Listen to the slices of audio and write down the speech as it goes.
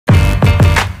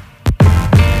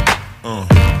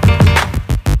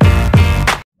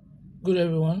Good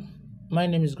everyone, my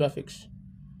name is Graphics.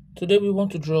 Today we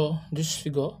want to draw this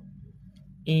figure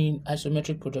in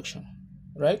isometric projection,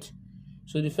 right?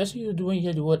 So the first thing you do when you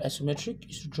hear the word isometric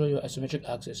is to draw your isometric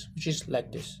axis, which is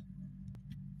like this.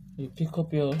 You pick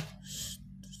up your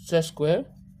set square,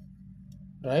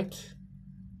 right?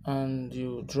 And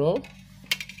you draw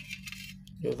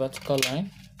your vertical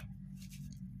line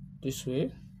this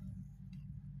way.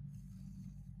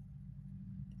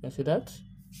 You can see that?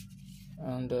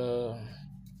 And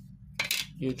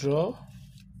you draw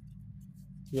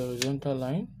your horizontal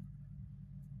line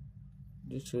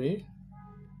this way,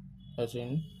 as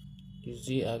in the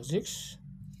z-axis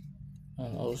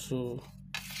and also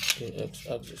the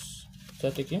x-axis.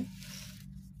 Start taking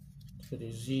so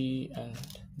the z and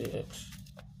the x.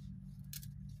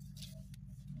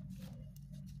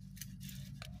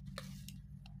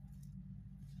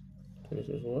 So this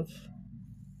is what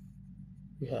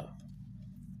we have.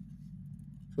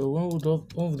 So when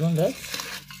we've done that,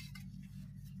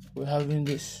 we're having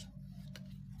this.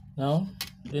 Now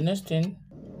the next thing,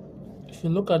 if you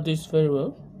look at this very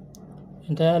well,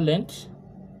 entire length,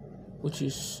 which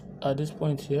is at this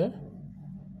point here,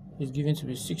 is given to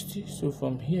be 60. So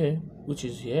from here, which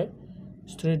is here,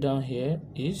 straight down here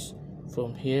is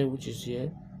from here, which is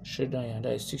here, straight down here, and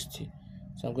that is 60.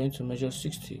 So I'm going to measure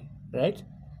 60, right?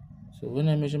 So when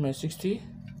I measure my 60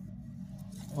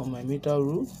 on my meter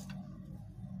rule,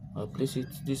 I'll place it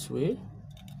this way.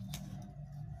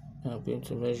 I'm going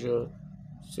to measure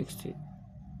 60,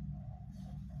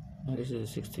 and this is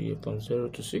 60 from 0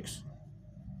 to 6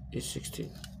 is 60.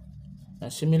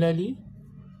 And similarly,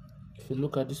 if you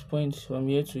look at this point from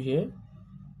here to here,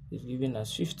 it's given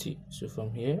as 50. So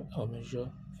from here I'll measure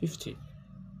 50.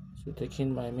 So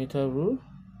taking my meter rule,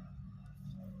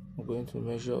 I'm going to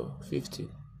measure 50.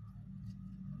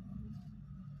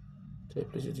 So I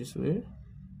place it this way,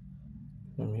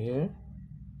 from here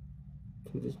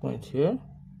to this point here,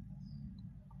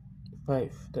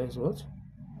 5, that is what?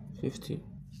 50. You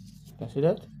can see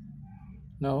that?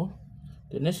 Now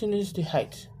the next thing is the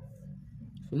height.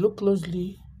 If you look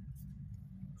closely,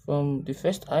 from the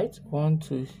first height 1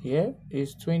 to here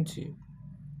is 20.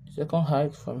 Second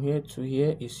height from here to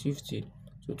here is 50.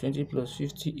 So 20 plus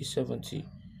 50 is 70.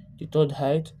 The third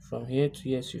height from here to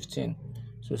here is 15.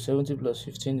 So 70 plus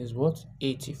 15 is what?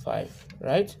 85,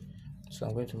 right? So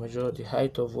I'm going to measure the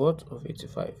height of what? Of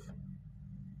 85.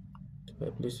 If I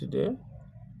place it there,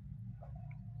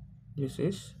 this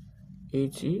is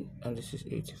 80 and this is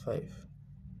 85.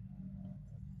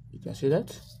 You can see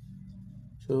that?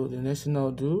 So the next thing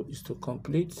I'll do is to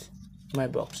complete my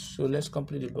box. So let's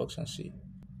complete the box and see.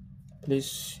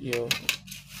 Place your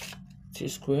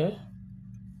t-square,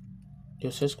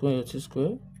 your set square, your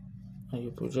t-square, and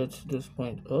you project this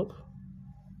point up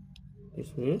this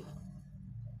way.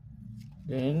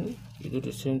 Then you do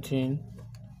the same thing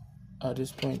at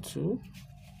this point too.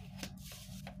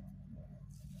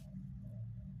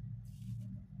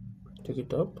 Take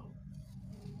it up.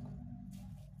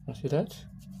 And see that?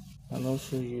 And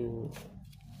also you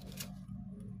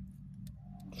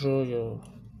draw your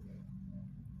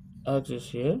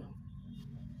axis here.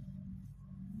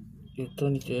 You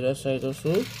turn it to the other side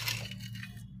also,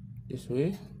 this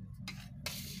way.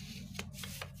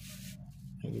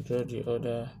 And you draw the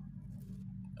other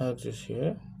axis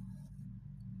here.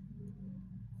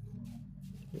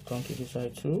 You come to this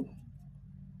side too.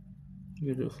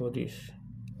 You do for this,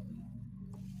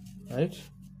 right?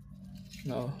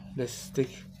 Now let's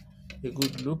take a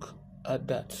good look at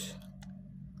that,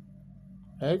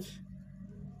 right?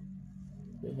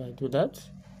 If I do that,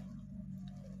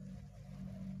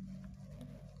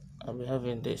 I'll be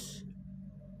having this.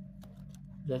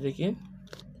 Is that taken?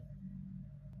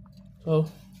 So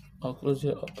I'll close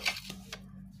it up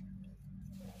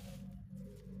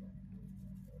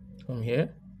from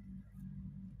here,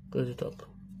 close it up.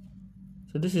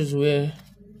 So this is where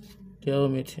they're all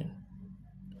meeting.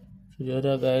 So the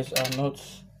other guys are not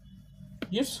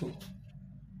useful.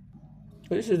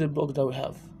 So this is the box that we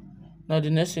have. Now the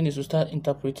next thing is to start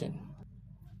interpreting.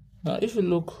 Now if you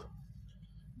look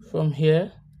from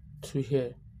here to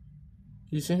here,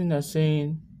 it's the same thing as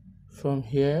saying from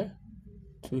here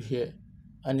to here,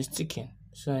 and it's ticking.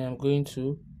 So I am going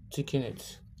to ticken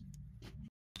it.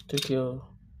 Take your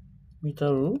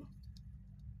meter rule,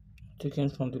 taking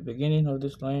from the beginning of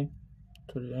this line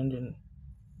to the ending,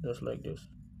 just like this,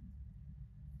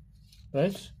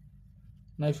 right?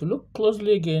 Now if you look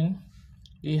closely again,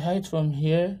 the height from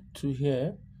here to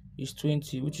here is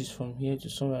 20, which is from here to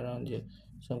somewhere around here.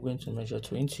 So I'm going to measure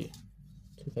 20.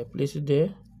 So if I place it there,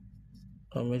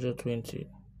 I'll measure 20.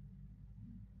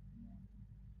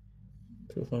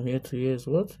 So from here to here is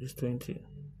what? Is 20.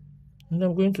 And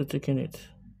I'm going to thicken it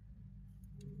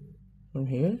from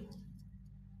here.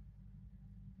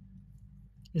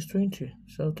 It's 20,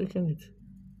 so I'll thicken it.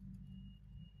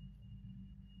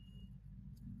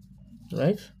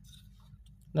 Right?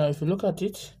 Now if you look at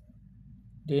it,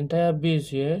 the entire base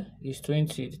here is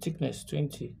 20, the thickness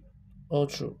 20 all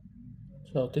through.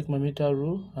 So I'll take my meter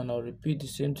rule and I'll repeat the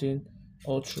same thing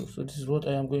all through. So this is what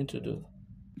I am going to do.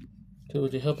 So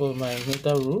with the help of my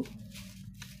meter rule,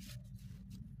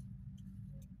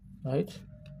 right,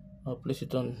 I'll place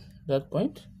it on that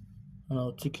point and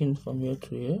I'll thicken from here to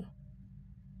here,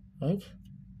 right?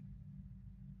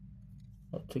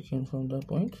 I'll thicken from that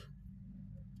point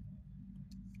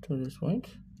to this point,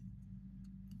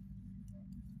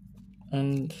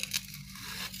 and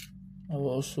I will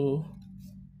also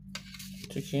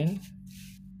thicken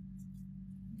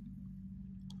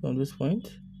from this point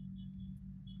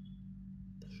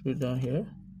straight down here,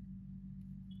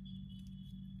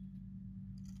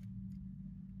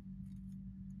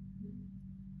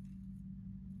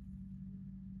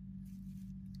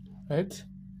 right?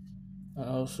 And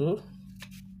also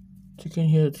thicken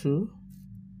here too,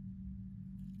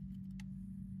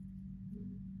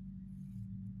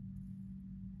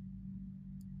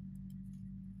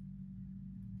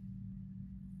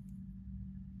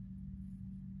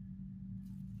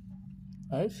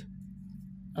 right?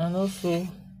 And also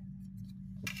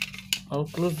I'll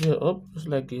close here up just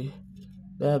like the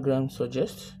diagram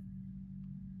suggests,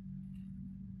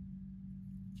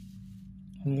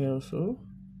 and here also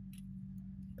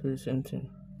do the same thing.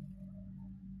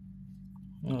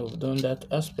 I've done that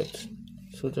aspect,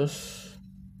 so just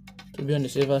to be on the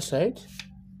safer side,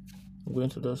 I'm going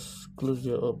to just close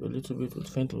here up a little bit with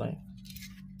faint line.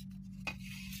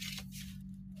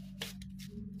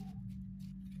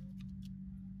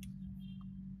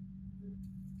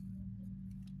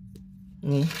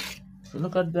 If you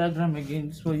look at the diagram again,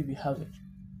 this is what you be having.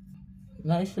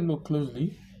 Now if you look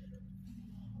closely,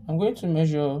 I'm going to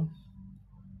measure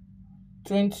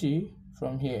 20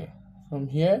 from here. From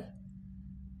here,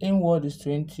 inward is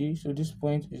 20, so this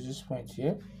point is this point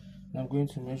here. And I'm going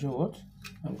to measure what?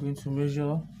 I'm going to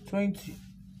measure 20.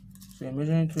 So I'm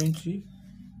measuring 20.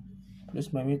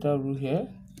 Place my meter rule here.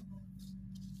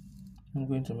 I'm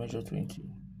going to measure 20.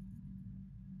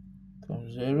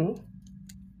 From 0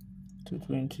 to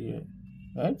 20 here,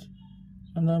 right?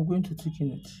 And I'm going to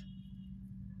thicken it.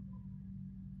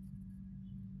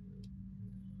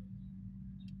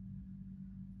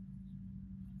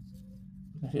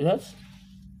 See that?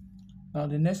 Now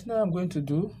the next thing I'm going to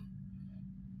do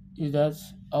is that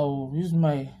I'll use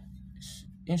my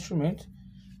instrument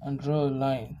and draw a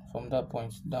line from that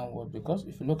point downward, because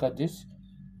if you look at this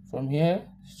from here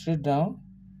straight down,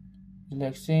 it's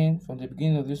like saying from the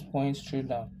beginning of this point straight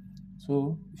down.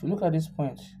 So if you look at this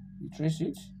point, you trace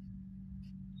it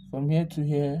from here to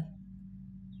here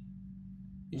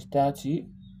is 30,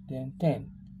 then 10,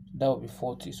 that will be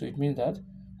 40. So it means that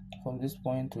from this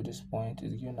point to this point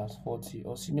is given as 40.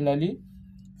 Or similarly,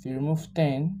 if you remove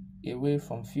 10 away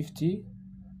from 50,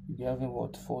 you'll be having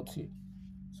what? 40.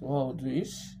 So what I'll do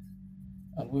is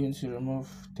I'm going to remove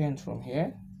 10 from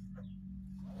here,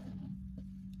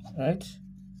 right?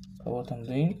 So what I'm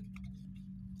doing,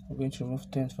 I'm going to remove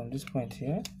 10 from this point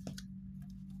here.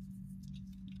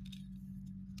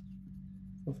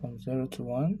 So from 0 to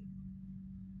 1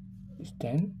 is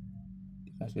 10.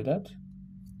 You can see that.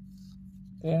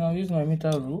 Then I'll use my meter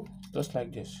rule just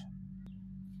like this.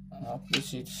 And I'll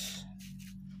place it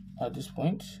at this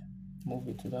point, move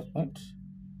it to that point.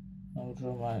 I'll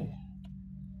draw my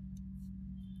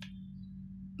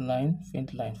line,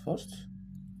 faint line first.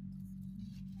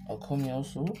 I'll come here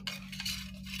also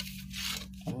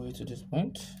and move it to this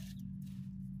point.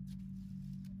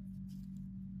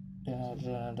 Then I'll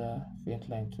draw another faint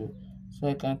line too. So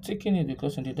I can thicken it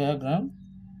because in the diagram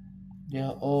they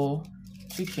are all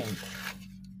thickened.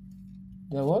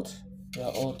 They are what? They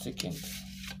are all thickened.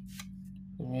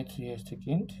 From here to here is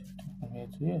thickened. From here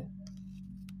to here.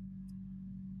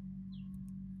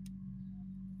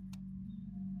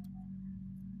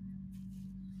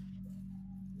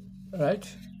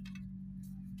 Right?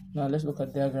 Now let's look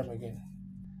at the diagram again.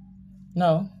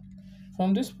 Now,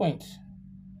 from this point,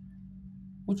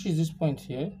 which is this point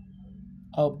here,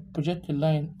 I'll project a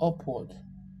line upward.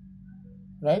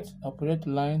 Right? I'll project a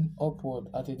line upward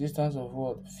at a distance of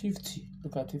what? 50.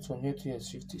 Look at it from here to here is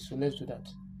 50. So let's do that.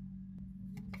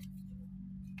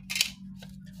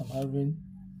 I'm having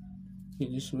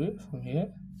it this way from here.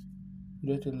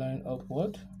 Project a line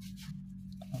upward.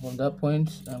 And from that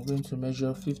point, I'm going to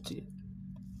measure 50.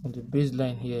 From the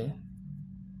baseline here,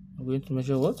 I'm going to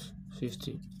measure what?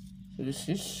 50. So this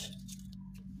is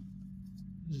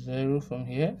 0 from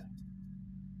here.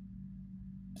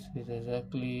 So it's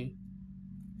exactly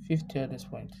 50 at this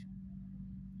point.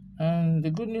 And the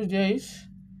good news there is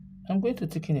I'm going to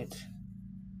thicken it,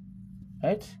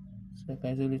 right? So I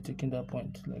can easily thicken that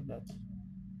point like that.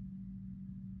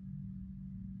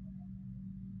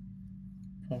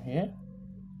 From here,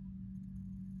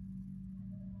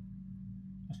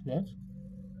 see that?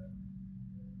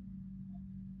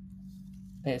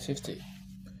 There's 50.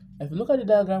 If you look at the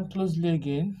diagram closely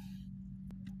again,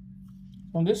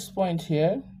 from this point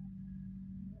here,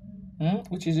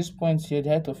 which is this point here, the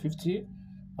height of 50,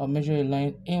 I'll measure a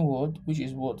line inward, which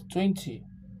is what? 20,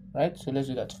 right? So let's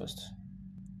do that first.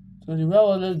 So the way I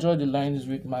always draw the line is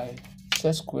with my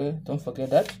set square. Don't forget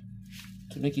that,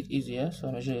 to make it easier. So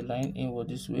I measure a line inward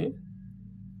this way.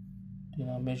 Then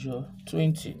I'll measure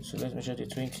 20. So let's measure the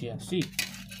 20 and see.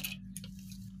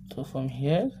 So from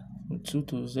here, from 2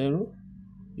 to 0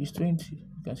 is 20.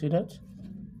 You can see that?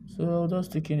 So I'll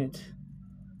just thicken it.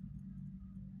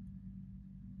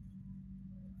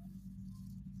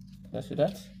 You can see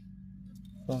that?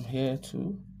 From here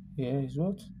to here is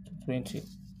what? To 20.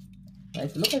 Now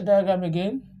if you look at the diagram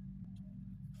again,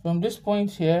 from this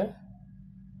point here,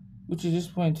 which is this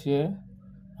point here,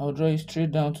 I'll draw it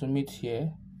straight down to meet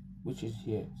here, which is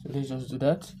here. So let's just do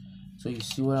that so you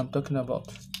see what I'm talking about.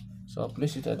 So I'll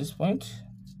place it at this point.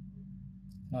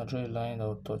 Now draw a line that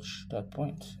will touch that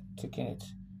point, taking it.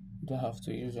 You don't have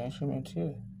to use your instrument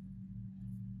here.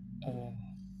 And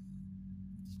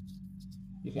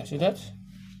you can see that.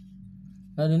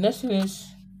 Now the next thing is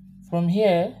from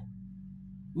here,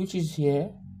 which is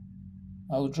here,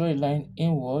 I will draw a line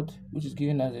inward, which is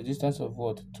given as a distance of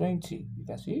what? 20. You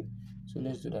can see. So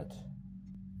let's do that.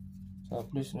 So I'll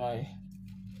place my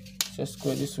set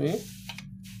square this way.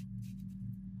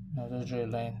 Now just draw a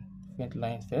line, faint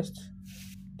line first.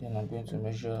 Then I'm going to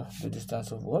measure the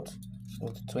distance of what?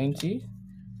 Of 20,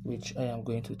 which I am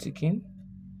going to thicken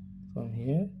from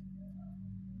here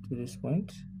to this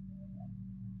point.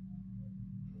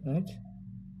 Right?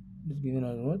 It's given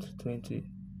as what? 20.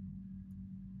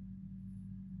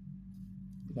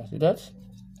 You can see that.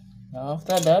 Now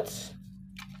after that,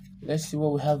 let's see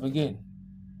what we have again.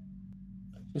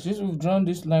 So since we've drawn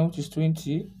this line, which is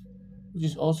 20, which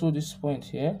is also this point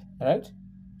here, right?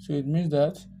 So it means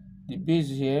that the base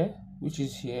here, which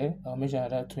is here, I'll measure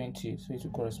another 20, so it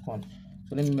will correspond.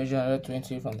 So let me measure another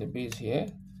 20 from the base here.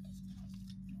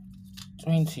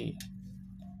 20.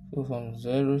 So from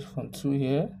 0, from 2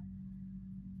 here,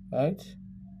 right?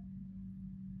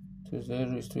 To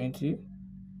 0 is 20.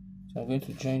 So I'm going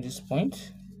to join this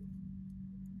point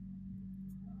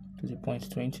to the point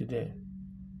 20 there.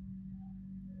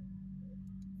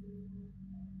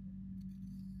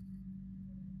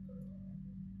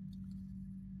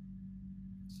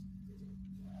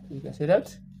 You can see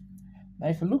that. Now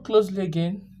if you look closely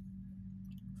again,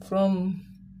 from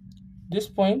this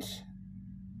point,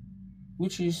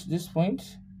 which is this point,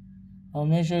 I'll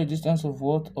measure a distance of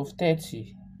what? Of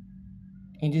 30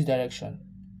 in this direction.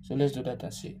 So let's do that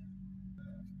and see.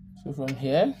 So from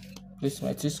here, place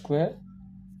my t-square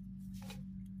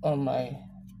on my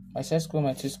set square,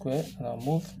 my t-square, and I'll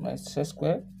move my set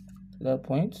square to that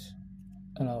point,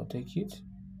 and I'll take it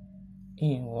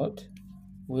inward,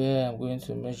 where I'm going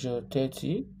to measure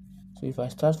 30. So if I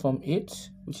start from 8,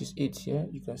 which is 8 here,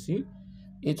 you can see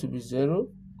 8 will be 0,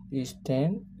 this is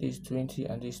 10, this is 20,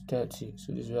 and this is 30.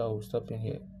 So this is where I will stop in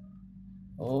here.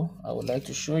 Or I would like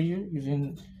to show you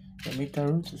using the meter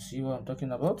rule to see what I'm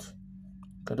talking about.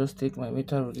 I can just take my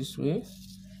meter rule this way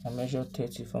and measure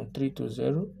 30 from 3 to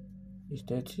 0 is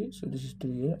 30. So this is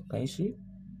 3 here. Can you see?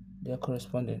 They are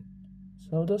corresponding.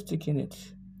 So I'll just thicken it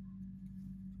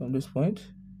from this point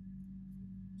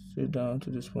straight down to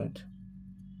this point.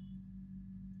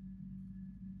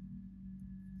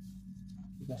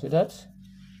 You can see that.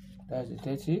 That's the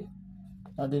 30.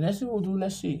 Now the next thing we'll do,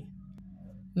 let's see.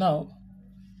 Now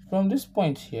from this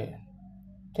point here,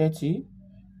 30,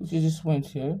 which is this point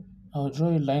here, I'll draw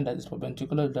a line that is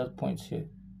perpendicular to that point here,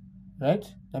 right?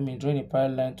 That means drawing a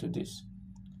parallel line to this.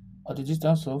 At the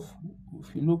distance of,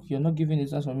 if you look, you're not given the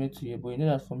distance from here to here, but you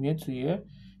know that from here to here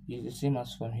is the same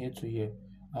as from here to here.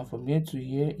 And from here to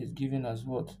here is given as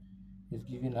what? It's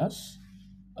given as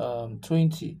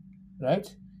 20, right?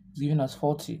 It's given as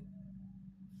 40.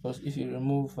 Because if you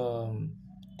remove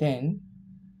 10,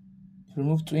 if you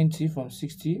remove 20 from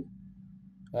 60,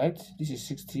 right? This is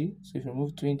 60. So if you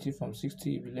remove 20 from 60,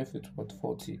 you'll be left with what?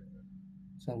 40.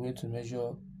 So I'm going to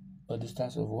measure a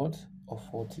distance of what? Of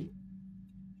 40.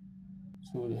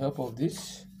 So with the help of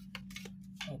this,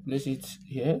 I'll place it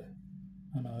here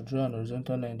and I'll draw an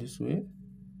horizontal line this way.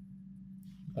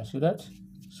 You can see that.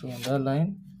 So on that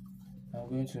line, I'm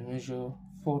going to measure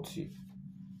 40,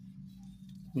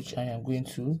 which I am going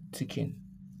to thicken.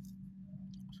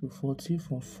 So 40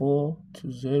 from 4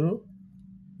 to 0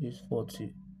 is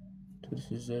 40. So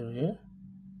this is 0 here.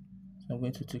 So I'm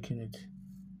going to thicken it.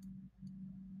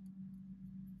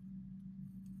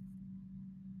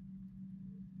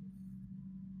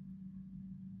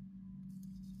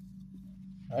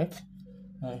 Right?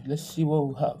 Now let's see what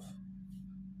we have.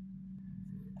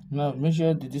 Now I've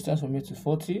measured the distance from here to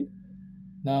 40.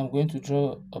 Now I'm going to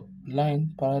draw a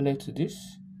line parallel to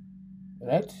this,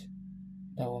 right?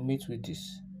 That will meet with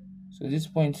this. So this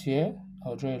point here,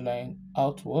 I'll draw a line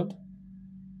outward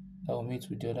that will meet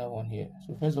with the other one here.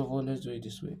 So first of all, let's do it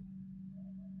this way.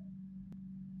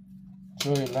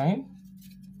 Draw a line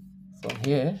from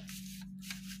here.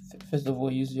 First of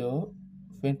all, use your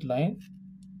faint line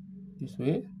this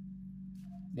way.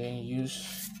 Then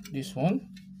use this one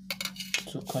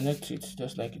to connect it,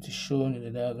 just like it is shown in the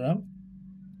diagram.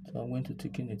 So I'm going to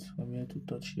thicken it from here to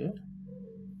touch here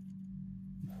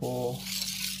before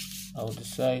I'll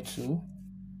decide to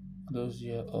close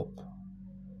here up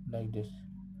like this.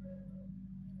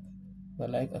 If I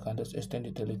like, I can just extend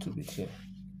it a little bit here.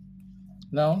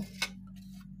 Now,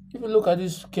 if you look at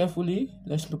this carefully,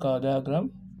 let's look at our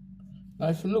diagram. Now,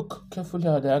 if you look carefully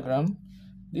at our diagram,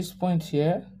 this point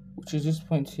here, which is this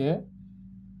point here,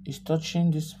 is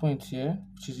touching this point here,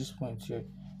 which is this point here.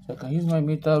 So I can use my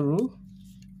meter rule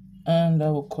and I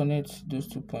will connect those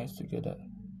 2 points together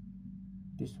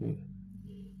this way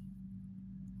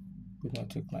with my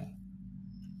thick line.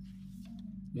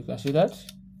 You can see that.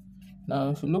 Now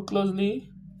if you look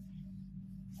closely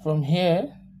from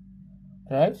here,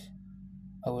 right,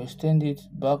 I will extend it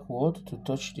backward to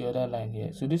touch the other line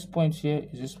here. So this point here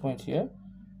is this point here,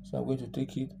 so I'm going to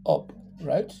take it up,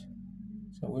 right?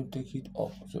 So I'm going to take it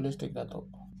up. So let's take that up.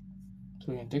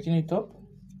 So in taking it up,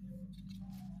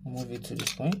 move it to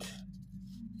this point.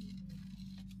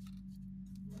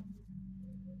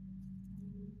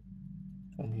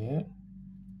 From here,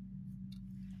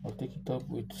 I'll take it up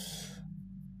with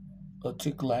a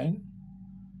thick line,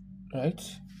 right?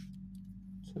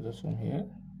 So that's from here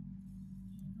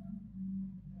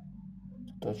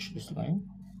to touch this line.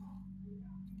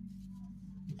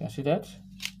 You can see that.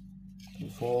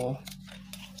 Before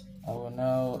I will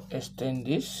now extend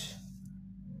this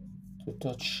to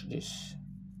touch this.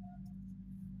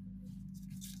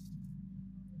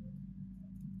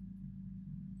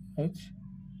 Right?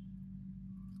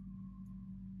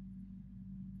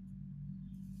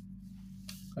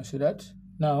 Can see that?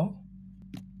 Now,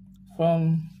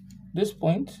 from this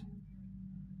point,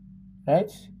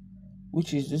 right,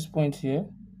 which is this point here,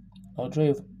 I'll draw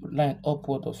a line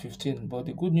upward of 15. But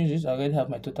the good news is I already have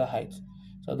my total height.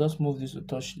 So I'll just move this to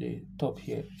touch the top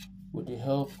here with the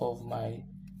help of my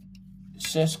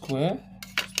set square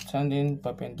standing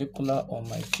perpendicular on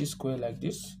my T-square like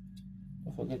this.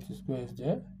 Don't forget the square is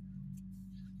there.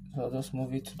 So I'll just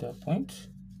move it to that point.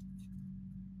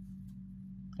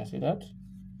 Can see that?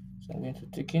 So I'm going to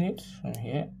thicken it from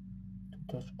here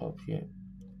to touch up here.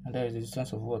 And that is the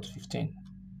distance of what? 15.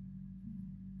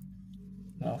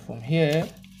 Now from here,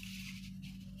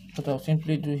 what I'll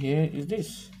simply do here is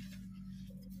this.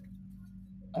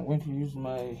 I'm going to use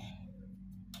my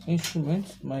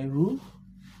instrument, my rule,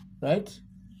 right?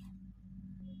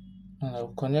 And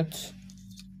I'll connect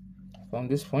from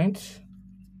this point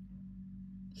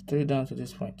straight down to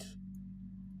this point,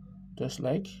 just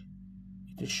like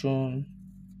it is shown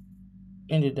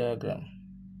in the diagram.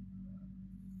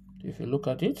 If you look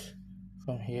at it,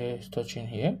 from here it's touching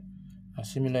here, and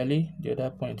similarly the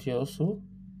other point here also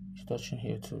is touching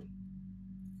here too.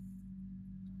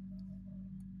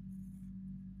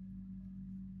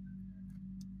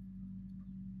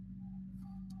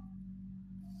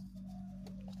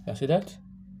 Can see that?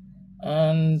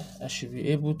 And I should be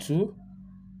able to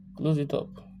close it up.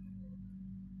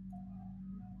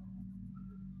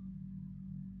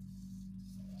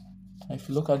 If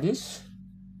you look at this,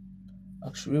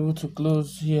 I should be able to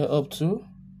close here up too.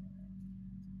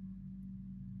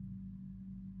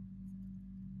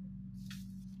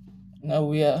 Now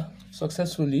we are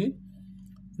successfully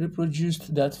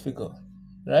reproduced that figure,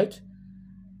 right?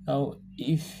 Now,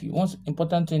 if you want,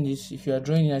 important thing is, if you are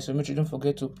drawing in isometry, don't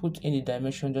forget to put in the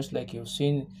dimension just like you've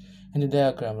seen in the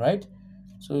diagram, right?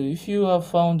 So if you have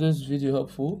found this video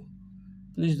helpful,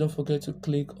 please don't forget to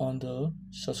click on the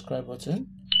subscribe button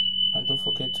and don't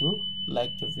forget to like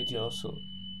the video also.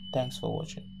 Thanks for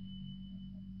watching.